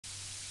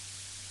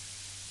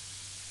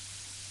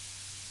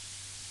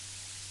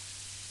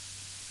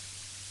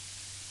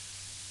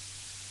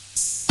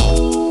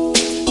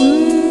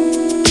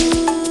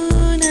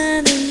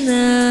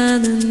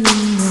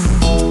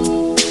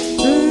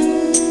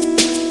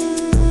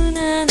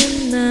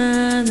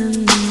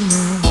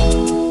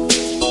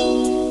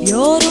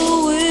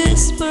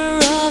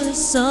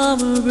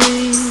summer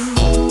breeze.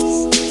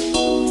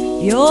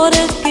 You're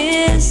the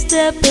kiss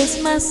that puts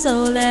my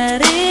soul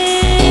at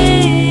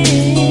ease.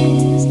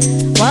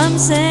 One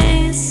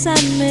says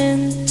I'm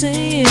into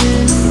you.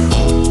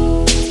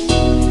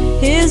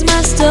 Here's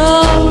my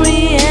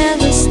story,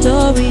 and the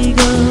story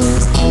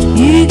goes: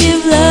 you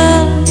give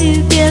love,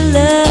 you get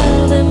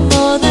love, and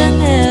more than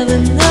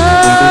heaven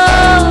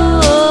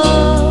knows.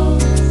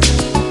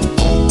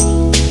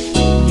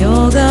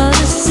 You're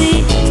gonna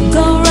see,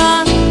 gonna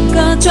run,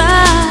 gonna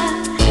try,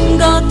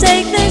 gonna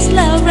take this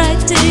love right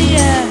to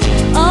you.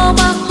 All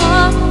my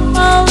heart,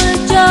 all the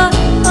joy,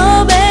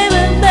 oh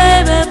baby,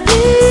 baby,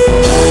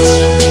 please.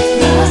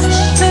 Rush,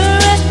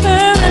 hurry,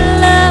 hurry,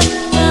 love,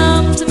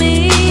 come to me.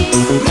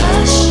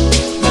 Rush,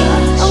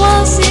 rush, I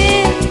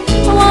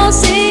wanna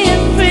see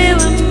it free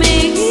with me.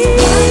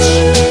 Rush,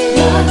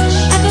 rush,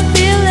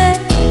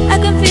 I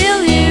can feel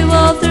you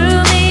all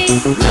through me.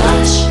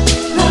 Rush,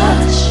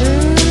 rush,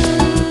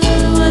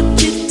 what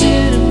you do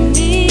to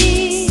me.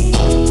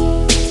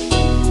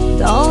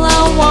 All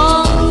I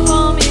want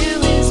from you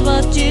is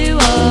what you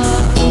are.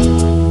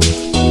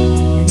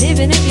 And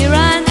even if you're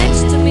right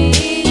next to me,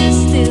 you're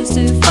still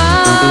too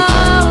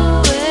far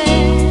away.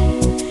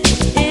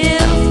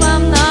 If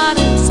I'm not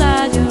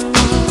inside your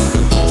arms,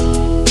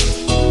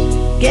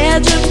 get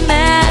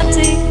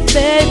dramatic,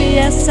 baby,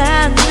 yes I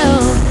know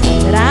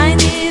that I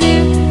need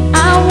you, I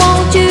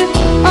want you,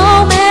 oh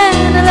man,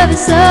 I love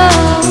you so.